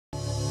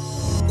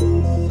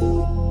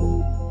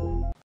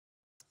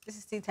This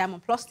is Tea Time on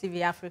Plus TV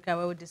Africa,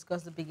 where we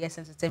discuss the biggest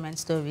entertainment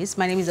stories.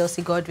 My name is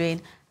Elsie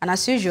Godwin, and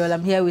as usual,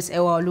 I'm here with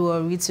Ewa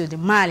Oluwa-Ritu, the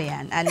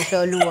Malian, and Ife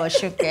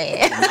Oluwa-Shuke.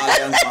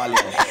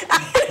 Malian.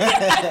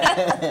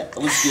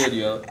 I'm scared,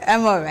 yo.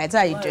 I'm all right. How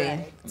are you doing?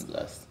 Right. I'm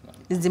blessed.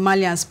 It's the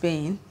Malian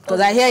Spain. Because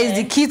I hear it's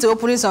the key to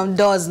opening some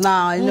doors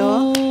now, you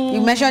know?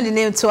 You mentioned the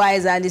name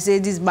twice, and they say,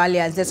 this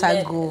Malians, let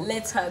her go.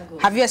 Let her go.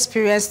 Have you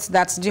experienced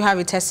that? Do you have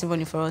a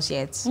testimony for us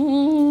yet?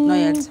 Not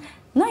yet.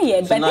 Not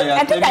yet, so but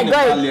I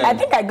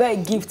think I got a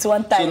gift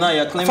one time. So now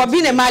you're claiming for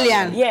being a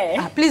Malian?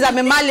 Yeah. Please, I'm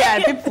a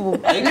Malian, people.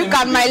 Look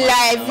at my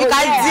life. You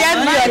can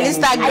DM me on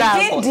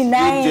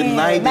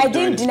Instagram. I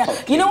didn't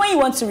deny. You know when you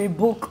want to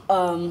rebook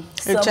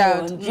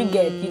someone,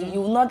 you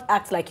will not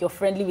act like you're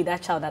friendly with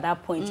that child at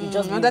that point. You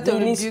just be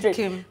really straight.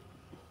 Him.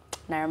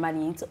 Naira,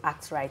 you need to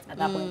act right at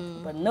that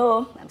point. But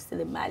no, I'm still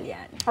a Malian.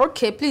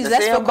 Okay, please,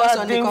 let's focus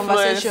on the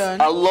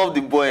conversation. I love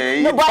the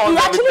boy. No, but he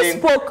actually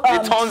spoke.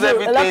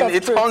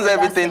 It turns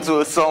everything to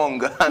a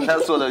song, and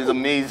that's what is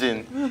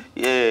amazing.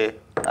 Yeah.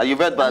 You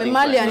read about I'm a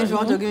Malian if you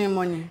want to give me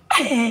money.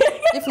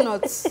 If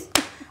not.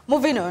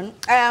 Moving on,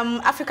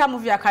 Africa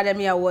Movie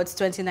Academy Awards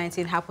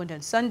 2019 happened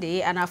on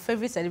Sunday, and our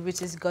favorite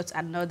celebrities got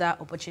another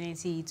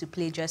opportunity to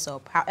play dress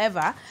up.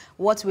 However,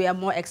 what we are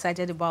more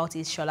excited about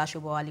is Shola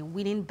Sobowale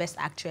winning Best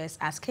Actress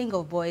as King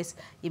of Boys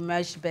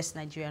emerged Best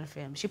Nigerian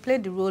Film. She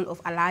played the role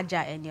of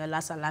Alaja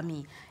Eniola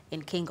Salami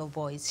in King of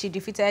Boys. She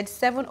defeated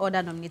 7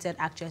 other nominated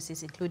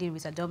actresses, including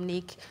Rita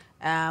Dominic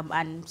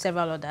and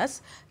several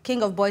others.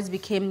 King of Boys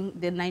became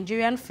the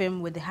Nigerian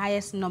film with the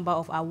highest number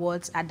of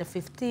awards at the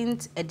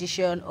 15th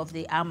edition of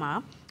the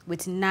AMA,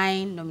 with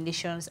 9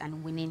 nominations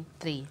and winning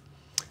 3.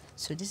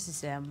 So this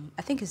is,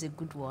 I think it's a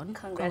good one.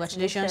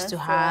 Congratulations to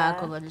her.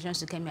 Congratulations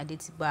to Kemi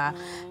Adetiba.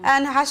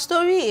 And her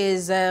story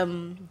is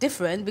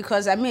different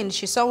because, I mean,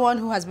 she's someone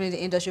who has been in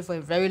the industry for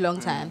a very long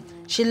time.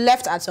 She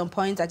left at some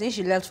point. I think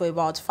she left for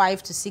about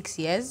 5 to 6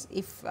 years,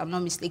 if I'm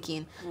not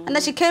mistaken. And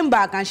then she came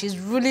back and she's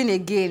ruling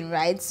again,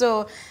 right?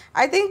 So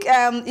I think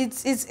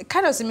it's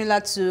kind of similar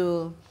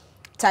to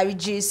Tari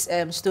G's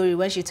story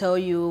when she tell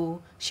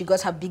you she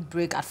got her big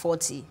break at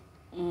 40.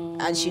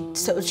 And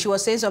she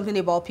was saying something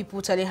about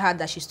people telling her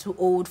that she's too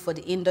old for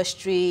the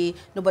industry,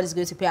 nobody's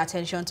going to pay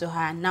attention to her,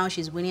 and now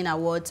she's winning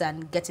awards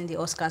and getting the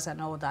Oscars and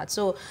all that.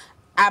 So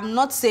I'm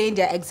not saying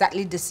they're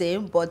exactly the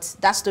same, but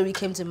that story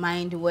came to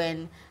mind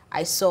when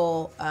I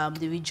saw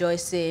the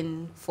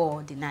rejoicing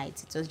for the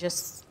night. It was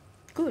just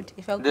good.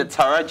 It felt good. Did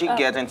Taraji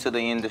get into the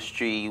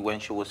industry when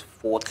she was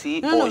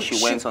 40, or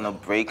she went on a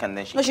break and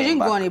then she came back? No, she didn't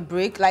go on a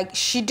break. Like,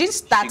 she did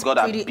start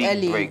pretty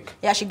early. Break.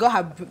 Yeah, she got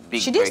her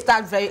big she didn't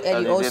start very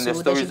early also. Then the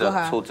stories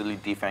are totally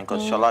different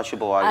because Shola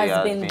Sobowale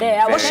has been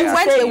there. Well, she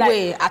went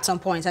away at some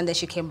point and then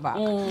she came back.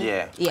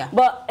 Yeah.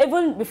 But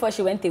even before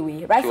she went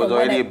away, right? She was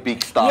already a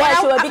big star. Yeah,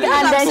 she was big.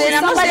 And then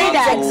I'm not saying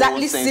they're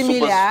exactly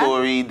similar. Super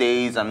Story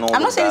days and all.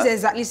 I'm not saying it's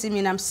exactly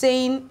similar. I'm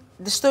saying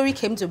the story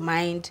came to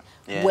mind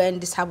when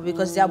this happened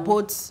because they are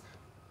both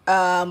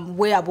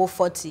way above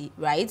 40,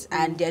 right?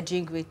 And they're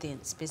doing great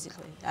things,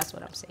 basically. That's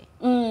what I'm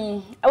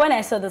saying. When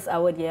I saw this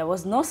award, I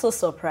was not so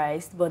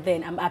surprised, but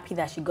then I'm happy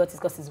that she got it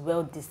because it's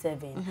well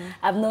deserving.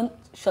 I've known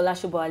Shola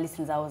Sobowale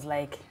since I was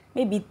like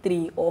maybe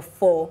 3 or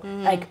 4.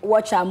 Like,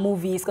 watch her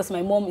movies because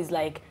my mom is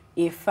like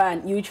a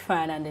fan, huge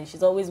fan, and then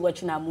she's always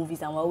watching her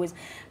movies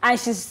and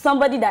she's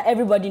somebody that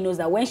everybody knows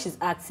that when she's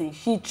acting,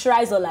 she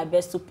tries all her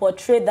best to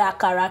portray that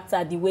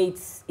character the way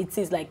it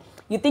is, like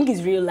you think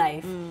it's real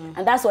life.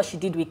 And that's what she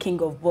did with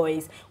King of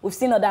Boys. We've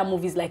seen other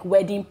movies like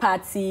Wedding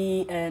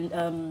Party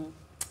and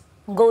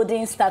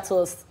Golden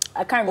Status.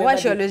 I can't remember. Why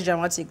is she always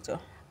dramatic though?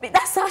 But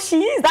that's how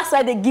she is. That's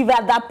why they give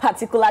her that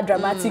particular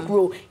dramatic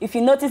role. If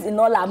you notice in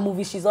all her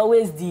movies, she's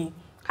always the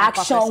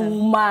action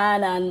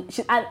woman,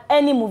 and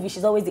any movie,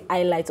 she's always the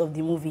highlight of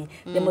the movie.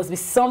 There must be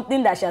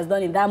something that she has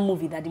done in that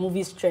movie that the movie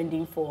is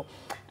trending for.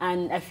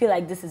 And I feel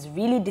like this is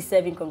really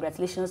deserving.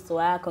 Congratulations to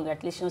her.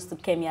 Congratulations to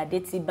Kemi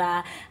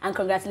Adetiba. And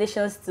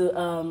congratulations to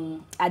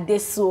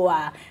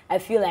Adesoa. I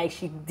feel like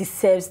she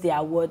deserves the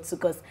award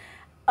because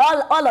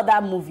all of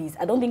that movies,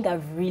 I don't think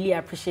I've really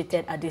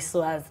appreciated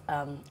Adesoa's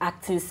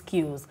acting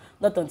skills.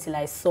 Not until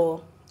I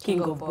saw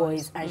King of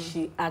Boys and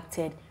she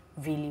acted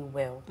really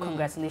well.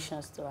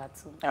 Congratulations to her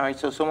too. All right,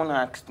 so someone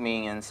asked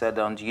me and said,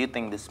 do you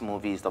think this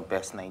movie is the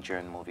best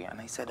Nigerian movie? And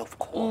I said, of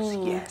course,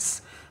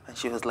 yes. And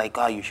she was like,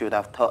 you should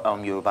have taught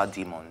Yoruba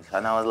Demons.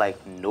 And I was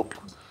like, nope.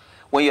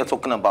 When you're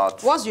talking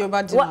about... What's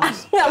Yoruba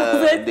Demons?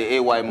 The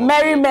AY movie.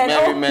 Merry Men,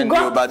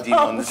 Yoruba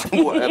Demons,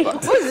 whatever.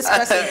 Who is this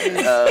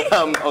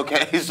person?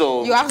 Okay,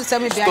 so... You have to tell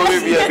me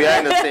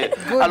behind the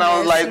scene. And I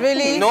was like,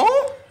 really? No?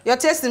 Your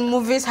taste in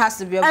movies has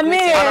to be upgraded.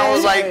 And I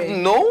was like,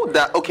 no,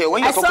 that okay.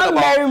 When you're talking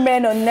about Merry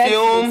Men on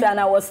Netflix, and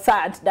I was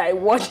sad that I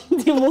watched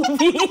the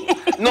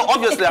movie. No,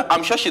 obviously,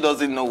 I'm sure she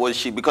doesn't know what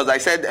because I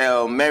said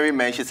Merry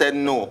Men. She said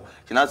no.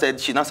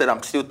 She now said,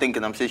 I'm still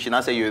thinking. She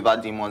now said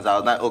Yoruba demons. I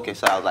was like, okay.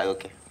 So I was like,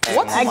 okay.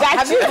 What? I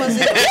got you.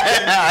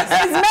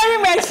 It's Mary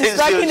Meg she's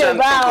talking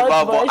about.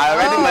 But I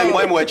already, my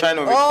mom were trying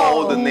to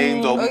recall the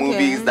names of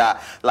movies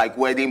that, like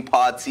Wedding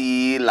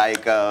Party,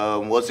 like,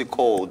 what's it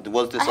called?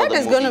 What's this other movie?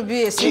 There's going to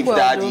be a sequel.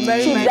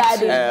 Chief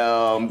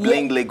Daddy.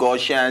 Bling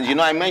Lagosians. You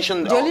know, I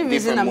mentioned the only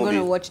reason I'm going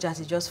to watch that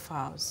is just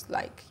Fouls.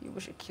 Like, you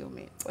should kill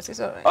me. But it's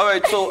all right. All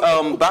right,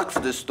 so back to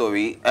the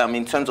story.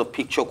 In terms of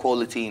picture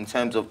quality, in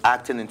terms of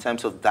acting, in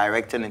terms of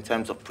directing, in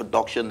terms of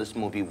production, this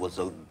movie was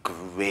a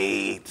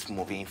great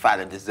movie. In fact,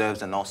 it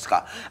deserves an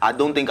Oscar. I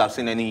don't think I've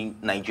seen any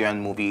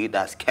Nigerian movie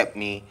that's kept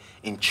me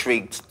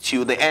intrigued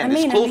till the end.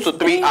 It's close to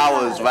 3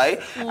 hours,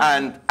 right?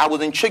 And I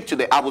was intrigued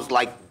to I was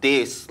like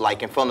this,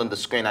 like in front of the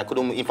screen. I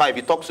couldn't. In fact, if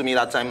you talk to me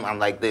that time, I'm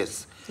like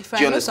this. If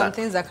I know some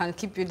things that can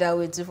keep you that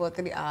way too for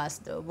 3 hours,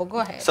 though. But go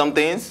ahead. Some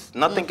things,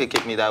 nothing can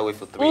keep me that way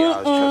for 3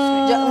 hours.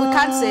 Trust me. We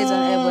can't say it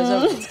on air,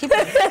 but keep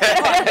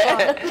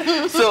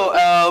it. So,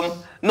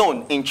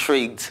 no,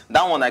 intrigued.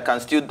 That one I can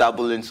still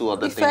dabble into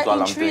other things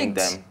while I'm doing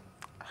them.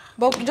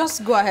 But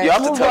just go ahead. You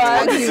have to tell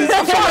me what this is.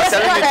 I'm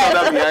telling each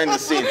other behind the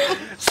scene.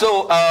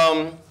 So,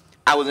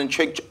 I was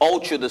intrigued all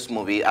through this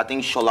movie. I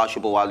think Shola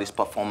Shobowale's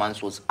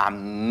performance was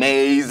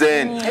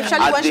amazing.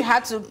 Especially when she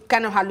had to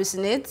kind of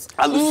hallucinate.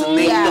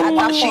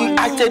 She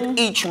acted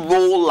each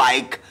role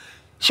like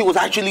she was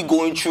actually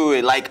going through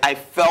it. Like, I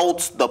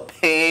felt the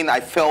pain, I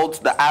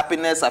felt the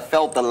happiness, I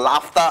felt the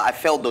laughter, I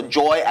felt the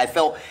joy, I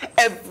felt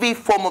every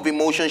form of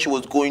emotion she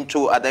was going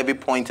through at every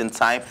point in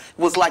time. It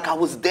was like I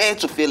was there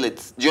to feel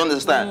it. Do you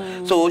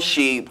understand? So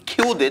she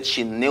killed it,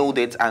 she nailed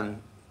it, and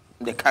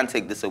they can't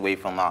take this away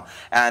from her.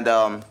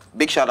 And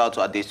big shout out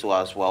to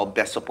Adesua as well,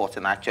 best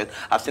supporting actress.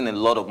 I've seen a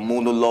lot of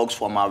monologues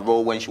from her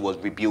role when she was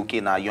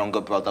rebuking her younger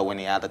brother when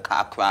he had a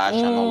car crash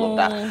and all of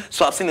that.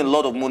 So I've seen a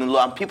lot of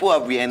monologues, and people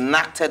have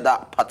reenacted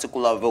that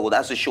particular role.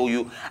 That's to show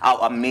you how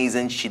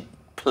amazing she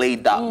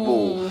played that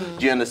role.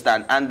 Do you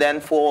understand? And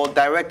then for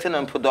directing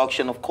and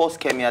production, of course,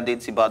 Kemi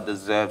Adetiba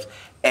deserves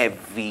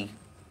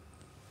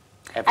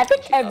I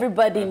think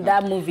everybody in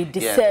that movie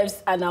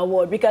deserves an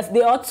award because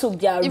they all took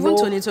their role. Even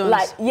Tony Tones.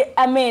 Like,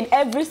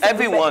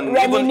 everyone,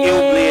 even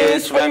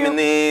Reminisce,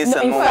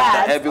 and all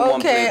that.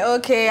 Everyone played.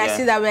 Okay. I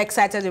see that we're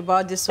excited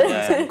about this one.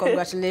 So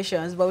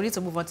congratulations. But we need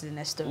to move on to the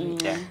next story.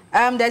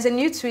 There's a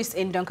new twist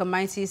in Duncan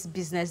Mighty's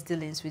business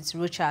dealings with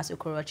Rochas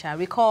Okorocha.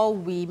 Recall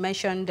we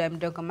mentioned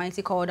Duncan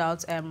Mighty called out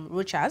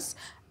Rochas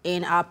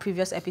in our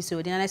previous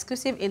episode in an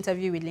exclusive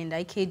interview with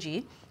Linda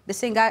Ikeji.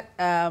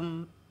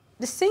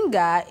 The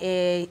singer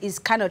is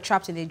kind of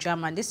trapped in a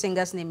drama, and this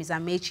singer's name is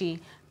Amechi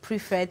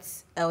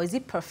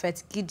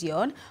Prophet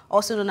Gideon,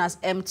 also known as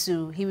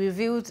M2. He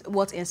revealed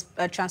what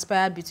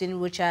transpired between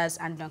Rochas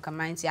and Duncan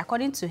Mighty.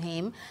 According to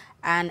him,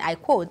 and I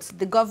quote,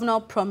 "The governor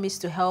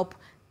promised to help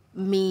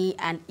me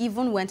and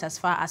even went as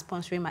far as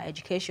sponsoring my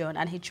education,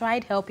 and he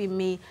tried helping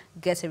me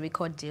get a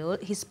record deal.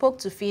 He spoke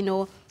to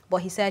Fino,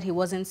 but he said he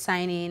wasn't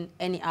signing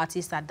any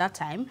artist at that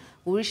time.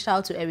 We reached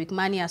out to Eric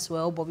Mani as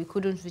well, but we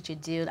couldn't reach a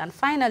deal. And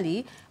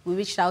finally, we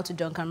reached out to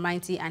Duncan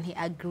Mighty, and he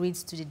agreed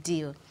to the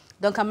deal.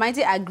 Duncan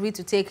Mighty agreed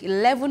to take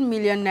 11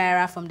 million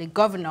naira from the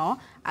governor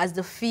as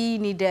the fee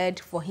needed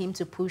for him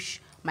to push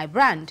my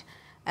brand,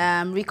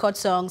 record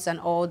songs and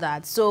all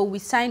that. So we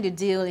signed the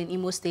deal in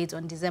Imo State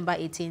on December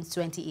 18,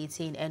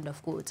 2018, end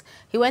of quote.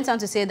 He went on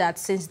to say that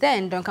since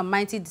then, Duncan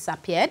Mighty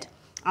disappeared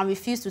and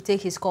refused to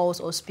take his calls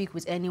or speak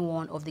with any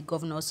one of the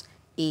governor's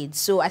aides.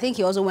 So I think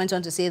he also went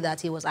on to say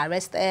that he was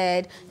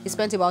arrested. He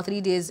spent about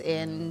 3 days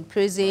in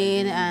prison.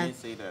 He didn't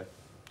say that.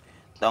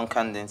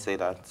 Duncan didn't say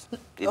that.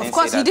 Of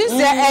course, he didn't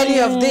say any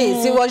of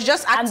this. He was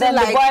just acting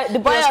like the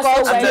boy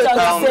also went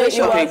on to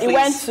say he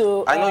went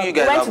to. I know you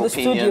guys have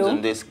opinions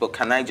on this, but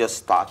can I just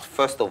start?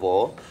 First of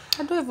all,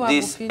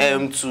 this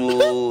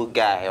M2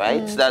 guy,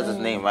 right? That's his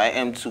name, right?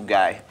 M2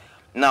 guy.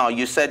 Now,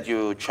 you said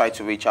you tried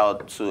to reach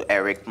out to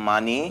Eric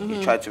Mani, you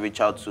tried to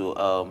reach out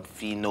to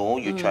Fino,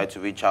 you tried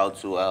to reach out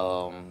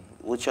to,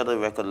 which other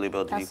record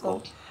label did you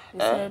call?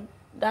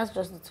 That's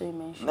just the two you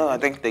mentioned. No, I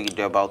think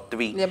they're about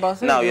 3. They're about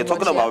 3 now, you're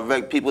talking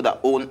about people that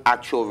own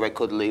actual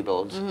record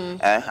labels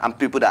and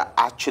people that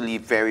are actually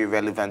very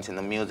relevant in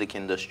the music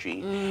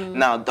industry.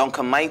 Now,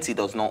 Duncan Mighty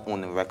does not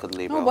own a record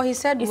label. No, but he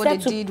said what he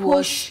did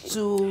was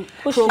to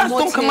promote Has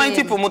Duncan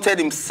Mighty promoted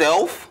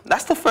himself?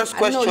 That's the first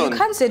question. No, you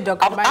can't say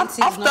Duncan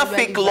Mighty is not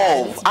Fake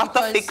Love,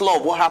 after Fake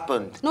Love, what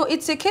happened? No,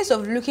 it's a case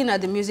of looking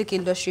at the music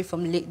industry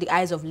from the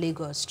eyes of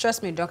Lagos.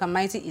 Trust me, Duncan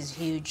Mighty is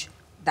huge.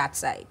 That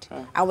side.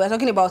 And we're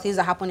talking about things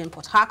that happen in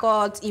Port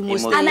Harcourt, Imo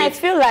State. And I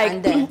feel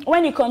like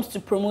when it comes to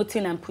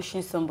promoting and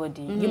pushing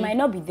somebody, you might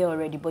not be there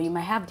already, but you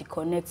might have the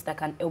connects that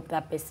can help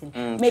that person.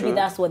 Maybe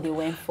that's what they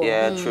went for.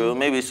 Yeah, true.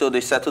 Maybe so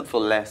they settled for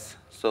less.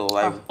 So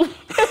I. Wow.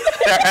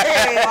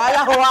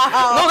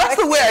 No,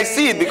 that's the way I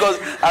see it, because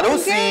I don't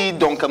see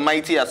Duncan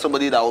Mighty as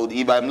somebody that would,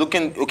 if I'm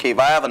looking, okay, if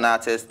I have an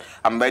artist,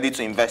 I'm ready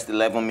to invest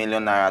 11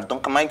 million naira.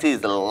 Duncan Mighty is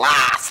the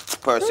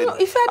last person. No,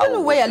 if I don't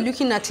know where you're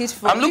looking at it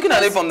from. I'm looking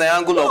at it from the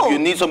angle of you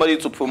need somebody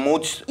to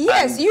promote.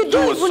 Yes, you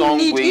don't even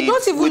need. You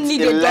don't even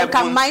need a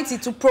Duncan Mighty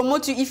to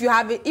promote you if you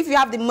have it. If you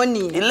have the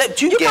money, you can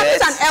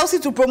use an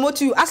LC to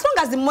promote you. As long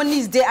as the money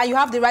is there and you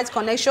have the right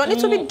connection,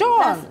 it will be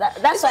done.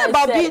 That's not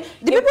about being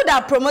the people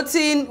that are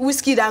promoting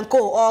Whiskey and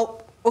Co.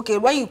 Or okay,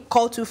 when you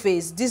call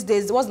Two-Face these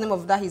days, what's the name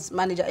of that? His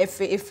manager,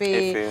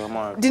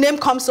 Efe. The name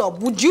comes up.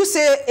 Would you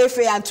say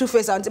Efe and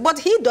Two-Face? But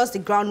he does the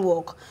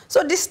groundwork.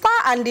 So the star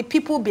and the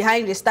people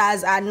behind the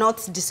stars are not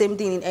the same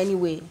thing in any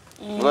way.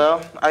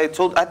 Well, I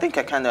think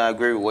I kind of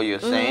agree with what you're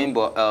saying,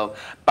 but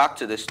back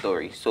to the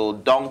story. So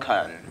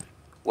Duncan,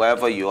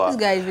 wherever you are.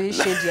 This guy is really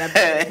shady.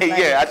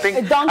 Yeah, I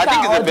think Duncan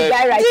it's or the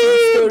guy writing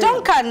the story.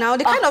 Duncan now,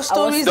 the kind of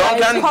stories that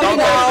is coming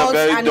out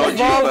and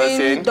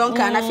involving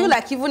Duncan. I feel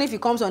like even if he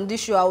comes on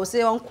this show, I will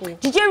say, Uncle.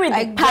 Did you read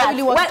the part?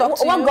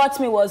 What got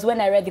me was when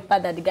I read the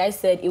part that the guy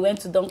said he went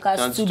to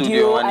Duncan's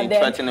studio and he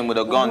threatened him with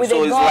a gun.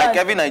 So it's like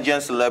every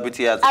Nigerian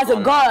celebrity has a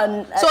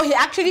gun. So he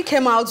actually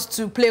came out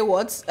to play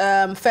what?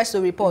 First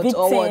report Victim.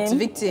 Or what?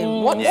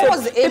 Victim. What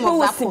was the aim of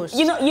that post?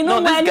 You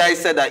know, this guy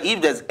said that if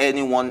there's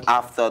anyone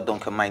after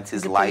Duncan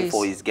Mighty's life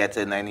or is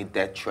getting any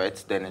death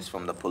threats, then it's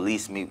from the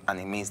police, and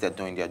it means they're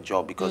doing their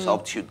job, because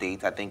up to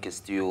date, I think it's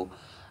still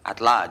at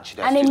large.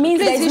 And it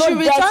means there's no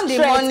death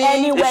threat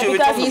anywhere,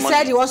 because he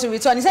said he wants to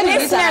return. He said he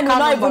needs an account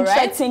not number, even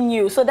right? threatening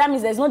you. So that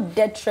means there's no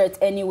death threat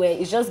anywhere.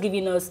 It's just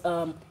giving us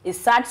a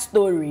sad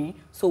story,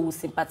 so we'll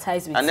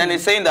sympathize with him. And then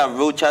it's saying that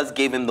Rochas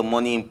gave him the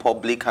money in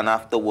public and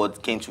afterwards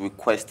came to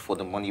request for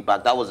the money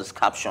back. That was his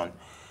caption.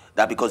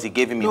 That because he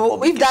gave him in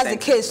public. If that's the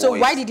case, so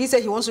why did he say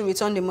he wants to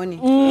return the money?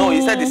 No,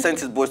 he said he sent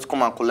his boys to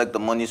come and collect the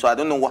money. So I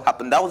don't know what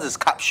happened. That was his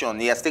caption.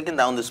 He has taken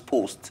down this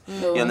post.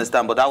 You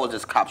understand? But that was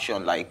his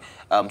caption. Like,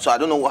 so I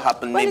don't know what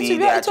happened. Well, maybe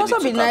they actually took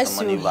out the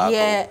money back.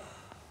 Yeah.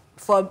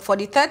 For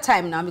the third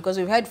time now, because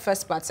we've heard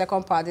first part,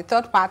 second part, the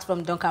third part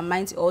from Duncan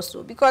Mighty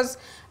also, because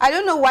I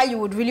don't know why you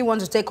would really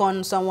want to take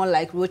on someone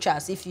like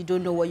Rochas if you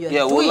don't know what you're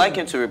doing. Yeah, we'd like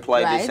him to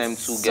reply the same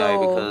guy,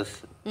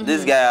 because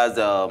this guy has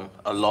a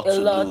lot to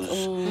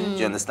lose. Do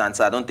you understand?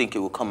 So I don't think he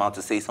will come out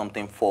to say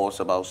something false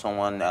about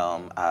someone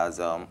as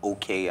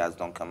okay as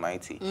Duncan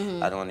Mighty.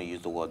 I don't want to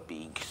use the word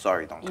big.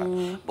 Sorry,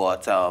 Duncan.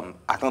 But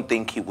I don't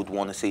think he would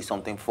want to say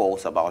something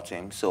false about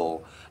him.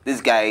 So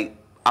this guy,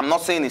 I'm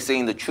not saying he's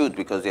saying the truth,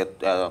 because there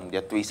are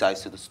three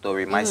sides to the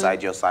story. My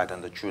side, your side,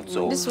 and the truth.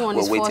 So this one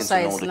we're is waiting 4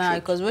 sides to know now,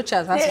 the because truth.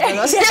 Rochas has to tell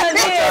us.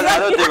 I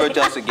don't think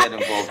Rochas to get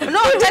involved. No,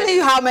 I'm telling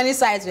you how many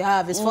sides we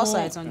have. It's 4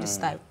 sides on this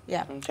type.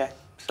 Yeah. Okay.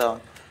 So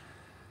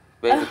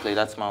basically,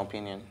 that's my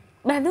opinion.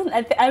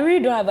 I really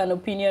don't have an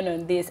opinion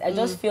on this. I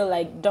just feel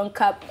like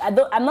Duncan.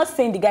 I'm not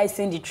saying the guy is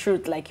saying the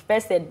truth, like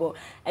first said, but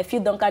I feel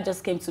Duncan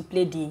just came to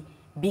play the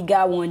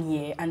bigger one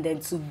here, and then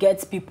to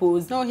get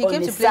people's he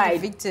came to play the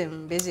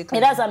victim, basically.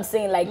 And that's what I'm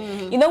saying. Like,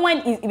 you know,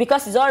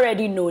 because he's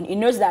already known, he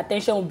knows the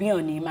attention will be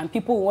on him, and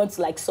people want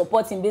to like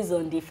support him based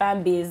on the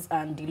fan base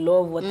and the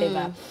love,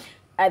 whatever.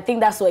 I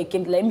think that's why he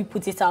came. Let me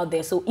put it out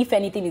there. So if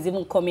anything is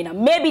even coming,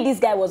 and maybe this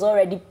guy was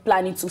already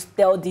planning to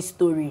tell this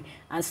story,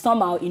 and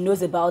somehow he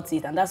knows about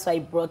it, and that's why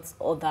he brought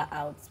all that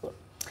out. But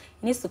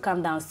he needs to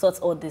calm down, sort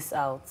all this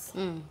out.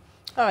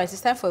 All right,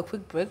 it's time for a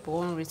quick break, but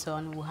when we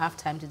return, we'll have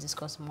time to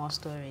discuss more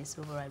stories.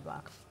 We'll be right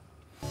back.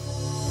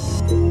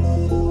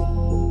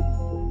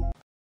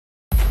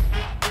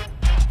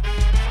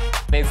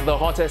 It's the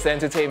hottest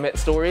entertainment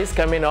stories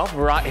coming up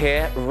right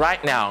here,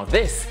 right now.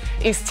 This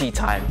is Tea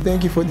Time.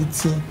 Thank you for the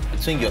tea.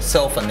 Between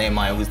yourself and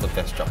MI, who's the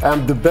best rapper?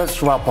 I'm the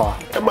best rapper.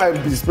 MI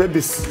is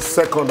maybe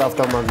second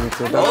after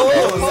Magneto.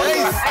 Oh,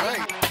 nice.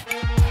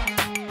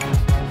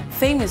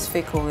 Fame is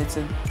fickle. It's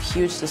a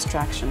huge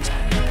distraction.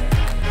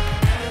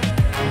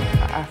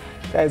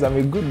 Guys, I'm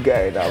a good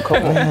guy now.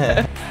 Come on.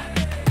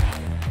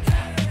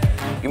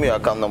 Give me your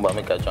account number,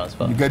 make a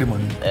transfer. You get the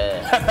money?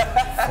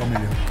 4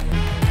 million.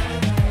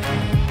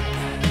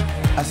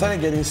 I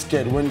started getting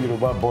scared when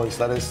Yoruba boys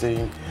started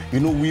saying, you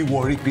know, we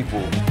worry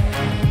people.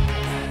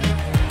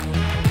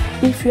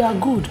 If you are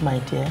good, my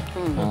dear,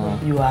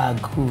 you are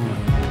good.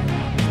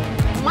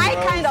 My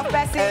kind of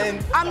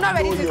person, I'm not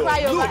ready to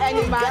cry over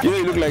any man.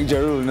 You look like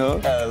Jarul, no?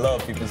 A lot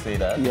of people say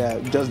that. Yeah,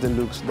 just the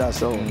looks,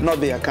 that's all.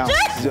 Not the account.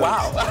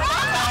 Wow.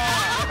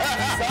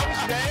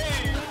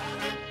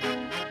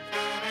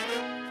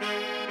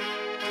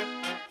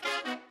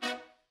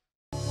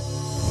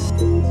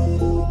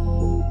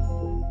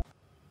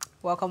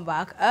 Welcome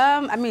back.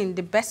 I mean,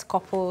 the best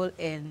couple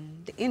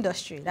in the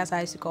industry, that's how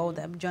I used to call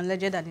them, John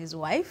Legend and his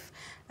wife.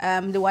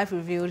 The wife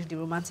revealed the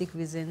romantic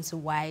reasons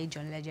why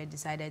John Legend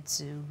decided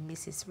to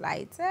miss his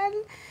flight.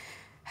 And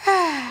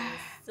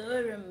So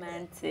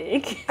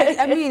romantic.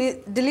 I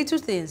mean, the little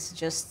things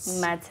just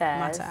matter.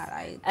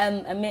 Right?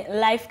 I mean,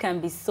 life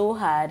can be so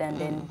hard, and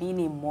then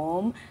being a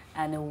mom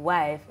and a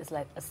wife is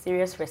like a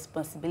serious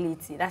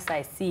responsibility. That's how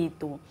I see it,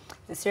 though.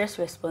 It's a serious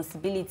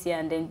responsibility,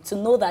 and then to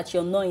know that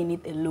you're not in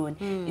it alone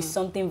is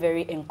something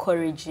very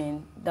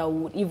encouraging that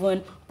would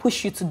even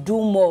push you to do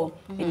more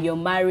in your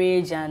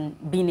marriage and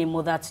being a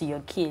mother to your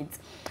kids.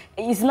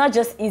 It's not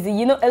just easy.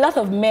 You know, a lot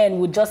of men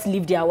would just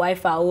leave their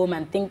wife at home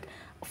and think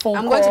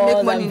phone calls going to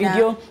make money and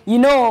video. now. You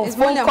know, It's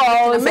phone money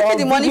calls I'm making or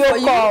the money video for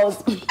you.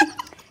 calls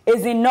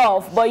is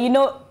enough. But you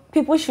know,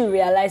 people should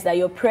realize that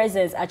your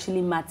presence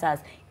actually matters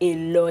a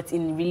lot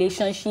in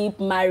relationship,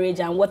 marriage,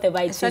 and whatever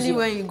it is. Especially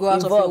when you go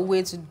out of your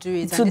way to do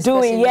it. To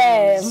do it,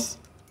 yeah.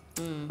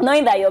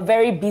 Knowing that you're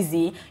very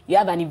busy, you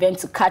have an event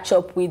to catch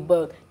up with,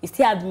 but you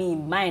still have me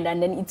in mind.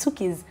 And then he took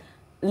his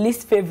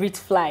least favorite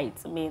flight.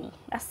 I mean,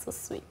 that's so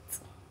sweet.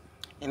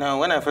 You know,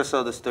 when I first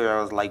saw the story,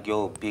 I was like,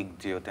 yo, big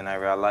deal. Then I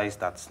realized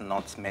that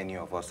not many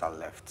of us are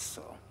left,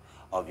 so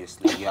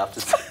obviously you have to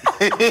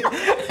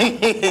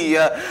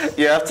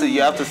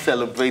you have to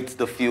celebrate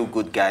the few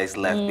good guys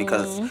left,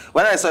 because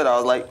when I saw it, I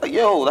was like,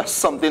 yo, that's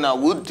something I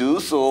would do,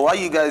 so why are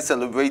you guys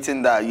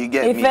celebrating that? You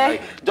get me?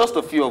 Like, just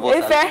a few of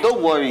us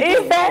don't worry,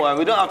 don't worry,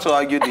 we don't have to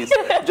argue this.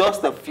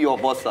 Just a few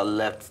of us are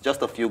left,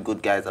 just a few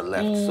good guys are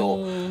left.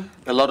 So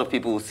a lot of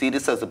people will see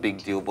this as a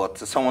big deal, but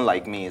to someone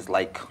like me, it's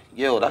like,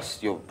 yo, that's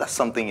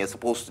something you're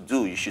supposed to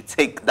do. You should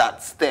take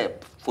that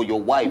step for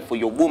your wife, for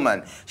your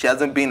woman. She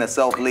hasn't been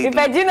herself lately. If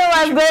I do know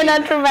what's going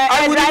on through my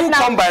head right now,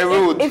 come by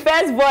road. If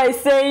first boy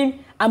is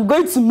saying, I'm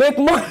going to make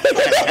money.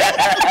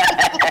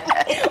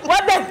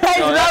 What the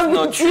hell No, is that's wrong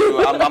not with true.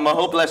 you? I'm a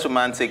hopeless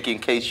romantic, in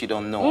case you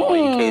don't know, or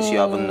in case you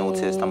haven't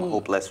noticed. I'm a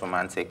hopeless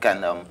romantic,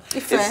 and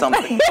it's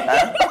something.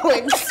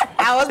 Wait,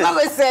 I was not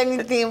going to say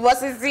anything, but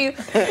since you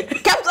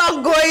kept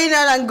on going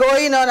on and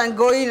going on and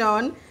going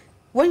on,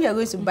 when you're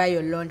going to buy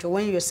your lunch or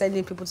when you're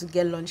sending people to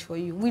get lunch for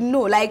you, we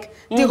know, like,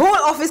 the whole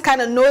office kind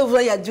of knows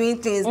when you're doing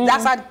things.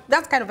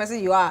 That's kind of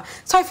person you are.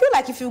 So I feel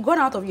like if you've gone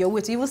out of your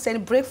way to even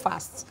send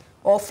breakfast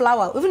or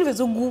flour, even if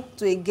it's ugu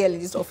to a girl in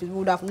this office, we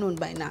would have known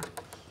by now.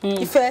 But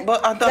there's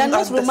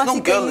no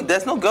girl in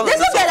this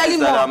office that I'm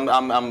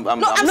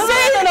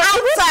saying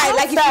outside,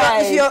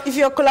 like if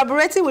you're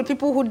collaborating with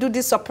people who do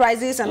these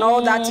surprises and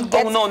all that to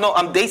get... Oh, no,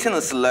 I'm dating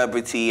a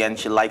celebrity and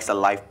she likes a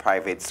life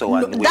private, so...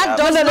 That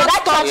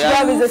church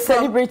girl is a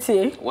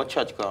celebrity. What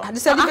church girl? The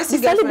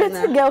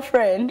celebrity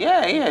girlfriend.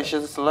 Yeah,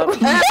 she's a celebrity.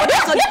 But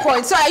that's not the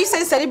point. So are you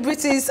saying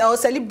celebrities or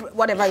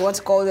whatever you want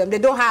to call them, they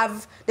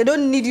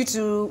don't need you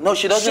to... No,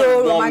 she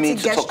doesn't want me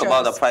to talk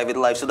about her private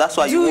life, so that's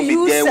why you won't be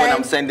there when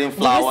I'm sending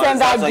flowers.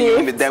 That's why you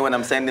won't be there when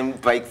I'm sending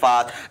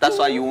breakfast. That's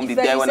why you won't be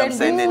there when I'm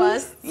sending...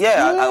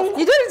 Yeah.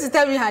 You don't need to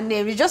tell me her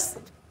name.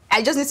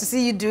 I just need to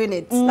see you doing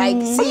it. Like,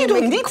 you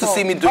don't need to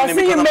see me doing it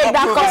because I'm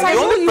not. The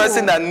only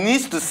person that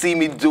needs to see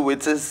me do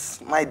it is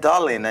my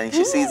darling, and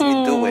she sees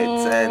me do it,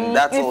 and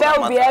that's all that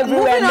matters.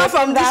 Moving on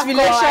from this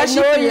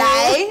relationship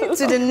lie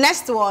to the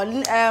next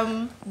one,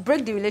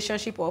 break the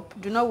relationship up.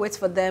 Do not wait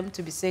for them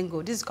to be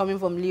single. This is coming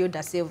from Leo da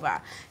Silva.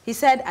 He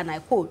said, and I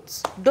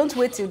quote, "Don't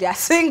wait till they are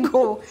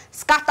single.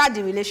 Scatter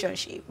the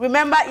relationship.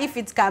 Remember, if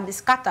it can be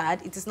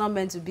scattered, it is not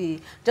meant to be."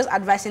 Just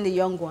advising the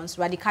young ones,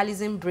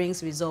 radicalism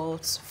brings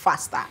results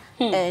faster.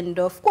 End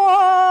of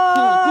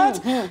quote.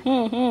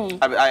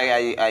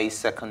 I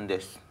second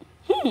this.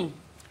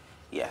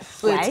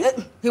 Yes. Wait,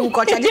 he will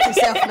contradict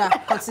himself now.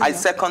 Continue. I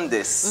second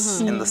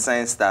this in the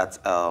sense that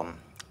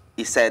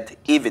he said,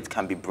 if it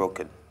can be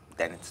broken,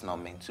 then it's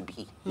not meant to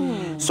be.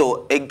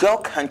 So a girl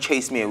can't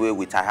chase me away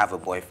with, I have a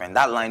boyfriend.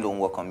 That line don't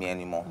work on me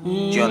anymore. Do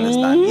you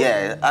understand?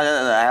 Yeah, I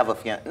have a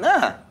fiance.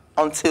 Nah,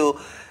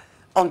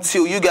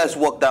 until you guys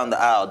walk down the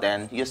aisle,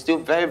 then you're still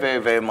very, very,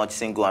 very much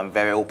single and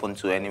very open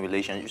to any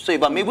relationship. So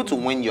if I'm able to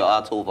win your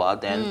heart over,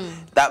 then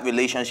that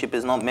relationship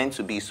is not meant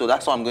to be. So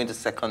that's why I'm going to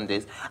second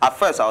this. At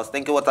first, I was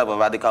thinking, what type of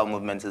radical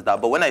movement is that?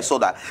 But when I saw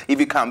that,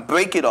 if you can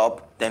break it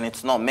up, then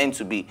it's not meant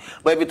to be.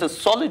 But if it's a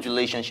solid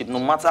relationship,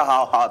 no matter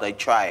how hard I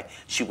try,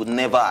 she would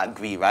never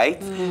agree, right?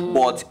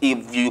 But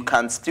if you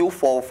can still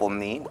fall for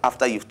me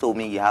after you've told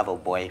me you have a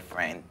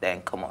boyfriend,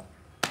 then come on.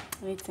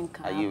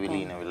 Are you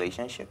really in a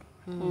relationship?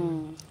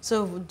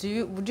 So would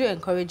you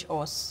encourage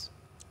us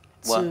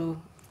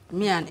to,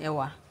 me and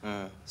Ewa,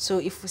 so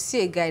if we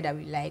see a guy that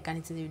we like and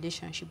it's in a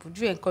relationship, would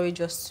you encourage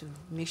us to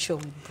make sure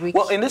we break?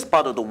 Well, in this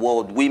part of the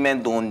world,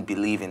 women don't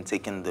believe in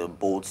taking the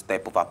bold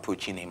step of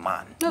approaching a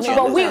man. No,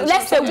 but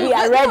let's say we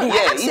are ready.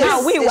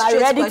 Now we were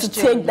ready to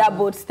take that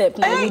bold step.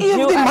 Now,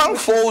 if the man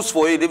falls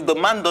for it, if the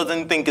man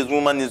doesn't think his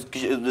woman is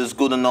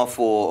good enough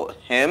for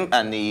him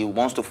and he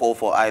wants to fall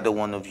for either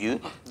one of you,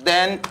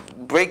 then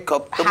break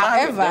up the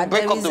marriage. However,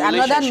 there is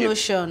another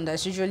notion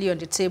that's usually on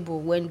the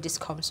table when this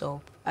comes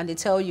up. And they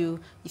tell you,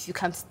 if you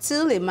can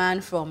steal a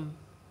man from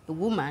a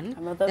woman,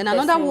 then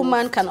another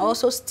woman can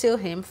also steal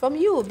him from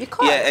you.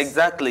 Because... Yeah,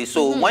 exactly.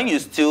 So when you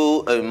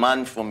steal a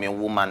man from a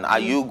woman,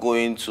 are you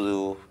going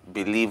to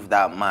believe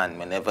that man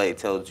whenever he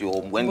tells you,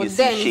 or when you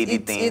see shady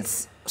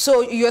things?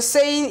 So you're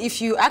saying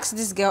if you ask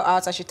this girl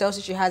out and she tells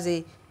you she has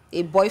a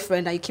a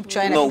boyfriend and you keep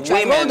trying No, and keep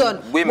trying. women- Hold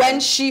on. women- When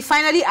she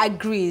finally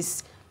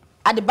agrees,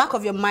 at the back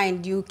of your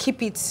mind, you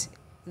keep it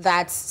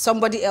that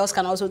somebody else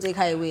can also take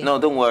her away. No,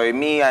 don't worry.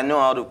 Me, I know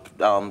how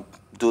to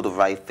do the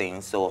right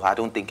thing, so I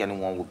don't think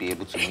anyone will be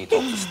able to meet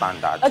up to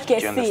standard. Okay, do you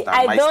see,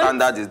 understand? My don't-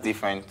 standard is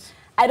different.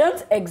 I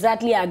don't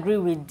exactly agree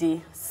with the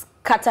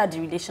scatter the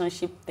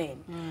relationship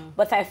thing,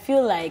 but I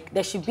feel like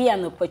there should be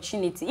an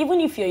opportunity, even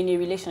if you're in a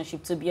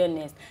relationship, to be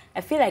honest,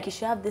 I feel like you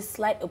should have this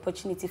slight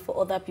opportunity for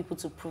other people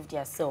to prove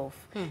themselves.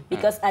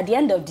 Because at the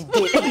end of the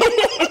day,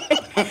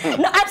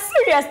 no, I'm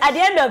serious, at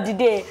the end of the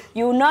day,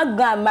 you will not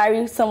go and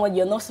marry someone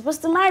you're not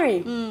supposed to marry.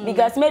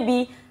 Because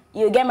maybe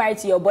you get married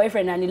to your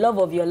boyfriend and the love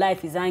of your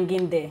life is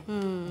hanging there.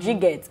 Do you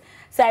get?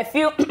 So I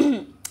feel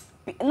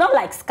not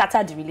like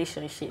scatter the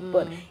relationship,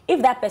 but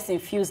if that person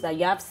feels that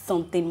you have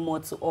something more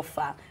to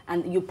offer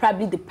and you're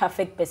probably the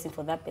perfect person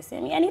for that person,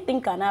 I mean,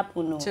 anything can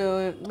happen. No,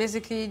 So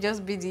basically,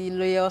 just be the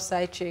loyal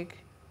side chick.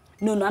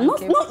 no, I'm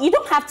not. No, you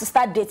don't have to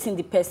start dating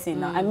the person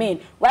now. I mean,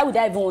 why would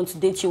I even want to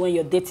date you when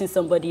you're dating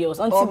somebody else?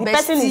 Until Or the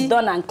person bestie. is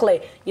done and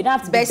clear, you don't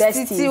have to be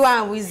Bestie besties.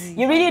 Tiwa and Wizzy.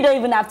 You really don't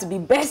even have to be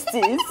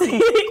besties.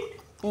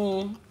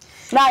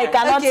 Now you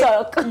cannot Okay.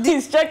 talk.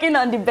 He's choking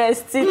on the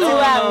bestie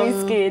Tiwa and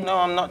Wizkid. No,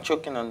 I'm not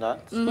joking on that.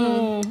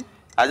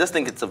 I just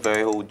think it's a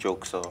very old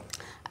joke, so.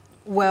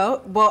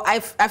 Well, but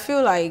I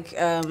feel like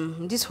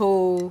this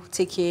whole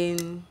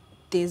taking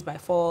things by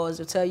force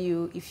will tell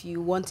you if you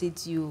want it,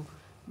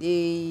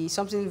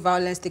 something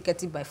violence, take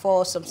it by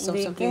force, The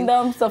something.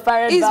 kingdom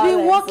suffered It's violence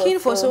been working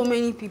for also. so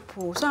many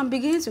people. So I'm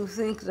beginning to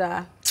think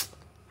that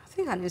I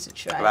think I need to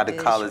try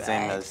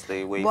Radicalism this, is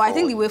the way But I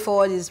think the forward. way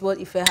forward is what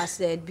Ife has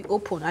said. Be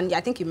open. And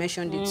I think you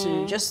mentioned it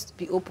too. Just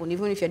be open,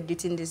 even if you're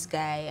dating this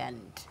guy, and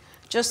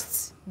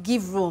just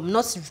give room.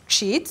 Not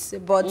cheat,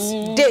 but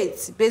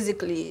date,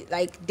 basically.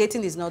 Like,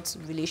 dating is not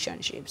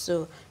relationship.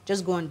 So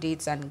just go on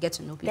dates and get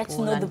to know people. Get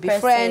to know and the be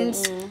person.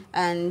 friends.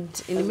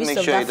 And in the Just midst make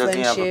of sure that he doesn't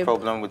have a friendship,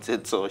 problem with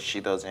it, or she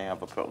doesn't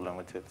have a problem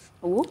with it.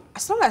 Ooh.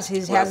 as long as he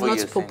has Whatever not you're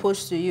saying.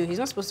 proposed to you, he's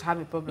not supposed to have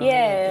a problem Yeah.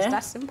 with it. It's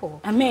that simple.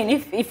 I mean,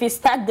 if you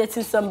start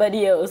dating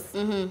somebody else,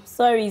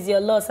 sorry, it's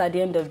your loss at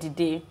the end of the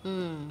day.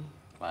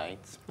 Right?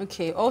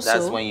 Okay, also...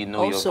 That's when you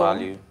know your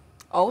value.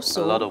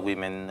 Also... A lot of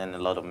women and a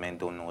lot of men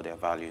don't know their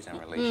values in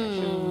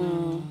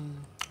relationships.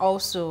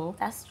 Also...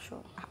 That's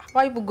true.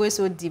 Why people go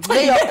so deep?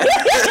 Mayor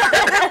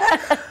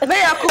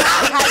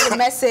has a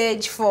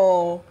message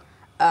for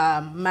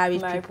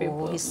married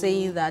people. He's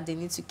saying that they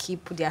need to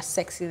keep their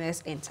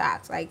sexiness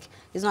intact. Like,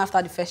 it's not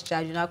after the first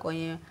child, you're not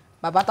going,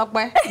 Baba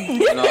Tokwe.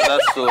 No,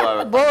 that's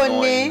so Bonnie.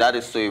 annoying. That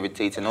is so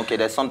irritating. Okay,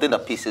 there's something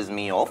that pisses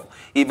me off.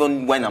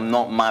 Even when I'm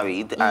not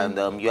married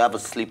and you have a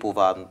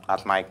sleepover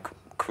at my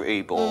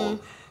crib or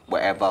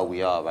wherever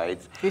we are, right?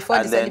 Before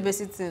and the then,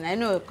 celibacy thing. I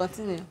know,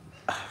 continue.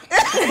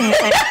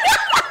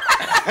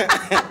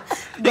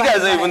 you guys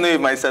don't even know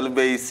if my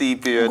celibacy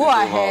period Go is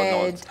over or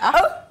ahead.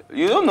 not.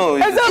 You don't know.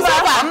 It's over.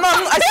 I'm not.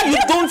 I said you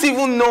don't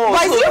even know.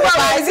 But is it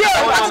over? Is it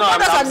over? No,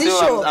 As part of this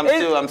show. I'm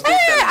still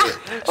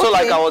celibate. So,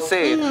 like okay. I was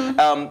saying,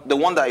 the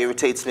one that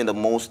irritates me the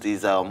most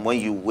is when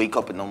you wake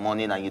up in the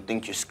morning and you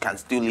think you can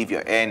still leave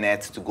your hair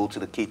net to go to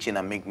the kitchen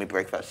and make me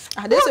breakfast.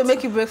 This will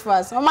make you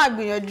breakfast. What might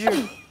be your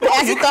dream?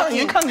 You can.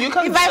 If do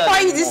I that pour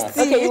you this anymore.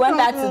 tea, Okay, you want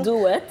that to do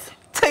what?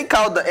 Take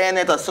out the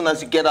hairnet as soon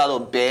as you get out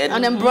of bed,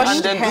 And then brush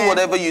the do hair.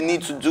 whatever you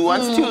need to do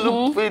and still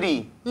look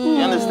pretty. You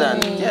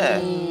understand? Yeah.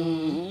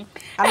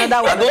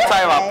 another one. And don't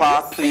tie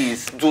wrapper,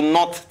 please. Do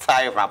not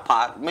tie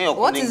wrapper. May your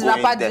What colleague is go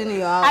in rapper there. doing in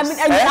your I house? mean,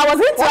 I was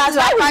going to What ask, is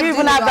why would rapper you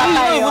even doing have in that your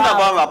kind Even of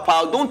about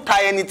wrapper, don't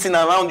tie anything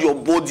around your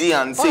body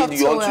and say of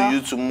you want towel?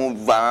 you to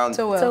move around.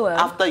 Towel.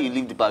 After you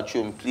leave the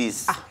bathroom,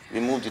 please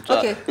remove the towel.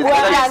 Okay. It's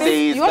Well, better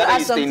you want to better add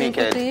you stay something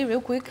naked. quickly,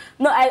 real quick?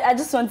 No, I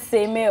just want to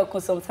say,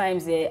 Mayoko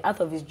sometimes, out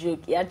of his joke,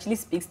 he actually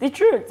speaks the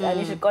truth. And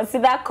you should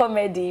consider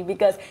comedy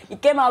because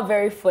it came out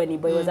very funny,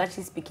 but he was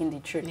actually speaking the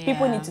truth.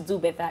 People Yeah. need to do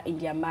better in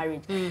their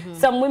marriage.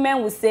 Some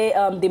women will say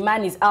the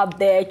man is out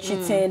there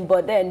cheating,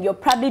 but then you're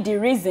probably the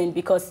reason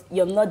because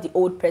you're not the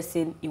old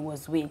person he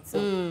was with. So.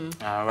 All And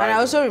right. I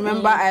also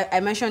remember I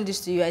mentioned this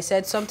to you. I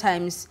said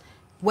sometimes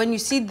when you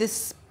see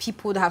these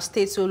people that have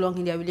stayed so long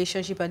in their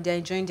relationship and they're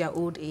enjoying their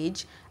old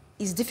age,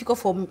 it's difficult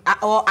for me,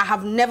 or I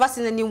have never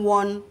seen any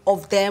one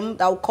of them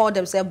that will call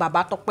themselves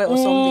Baba Tokwe or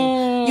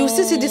something. You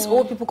still see these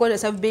old people call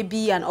themselves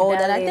baby and all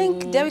that. I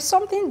think there is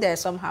something there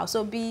somehow.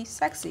 So be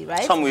sexy,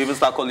 right? Some will even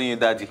start calling you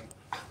daddy.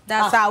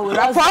 That's how we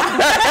wrap up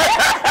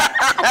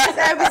this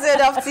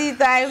episode of Tea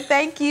Time.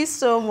 Thank you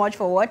so much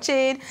for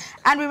watching.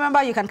 And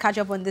remember, you can catch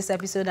up on this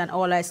episode and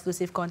all our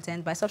exclusive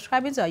content by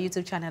subscribing to our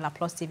YouTube channel at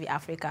Plus TV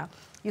Africa.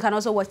 You can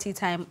also watch Tea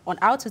Time on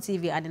Auto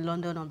TV and in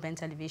London on Ben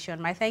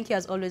Television. My thank you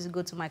as always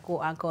go to my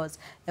co-anchors,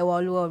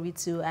 Ewa Oluwa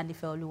Ritu and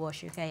Ife Oluwa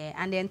Shukeye,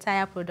 and the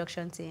entire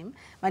production team.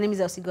 My name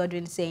is Elsie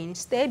Godwin saying,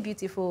 stay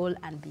beautiful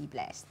and be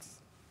blessed.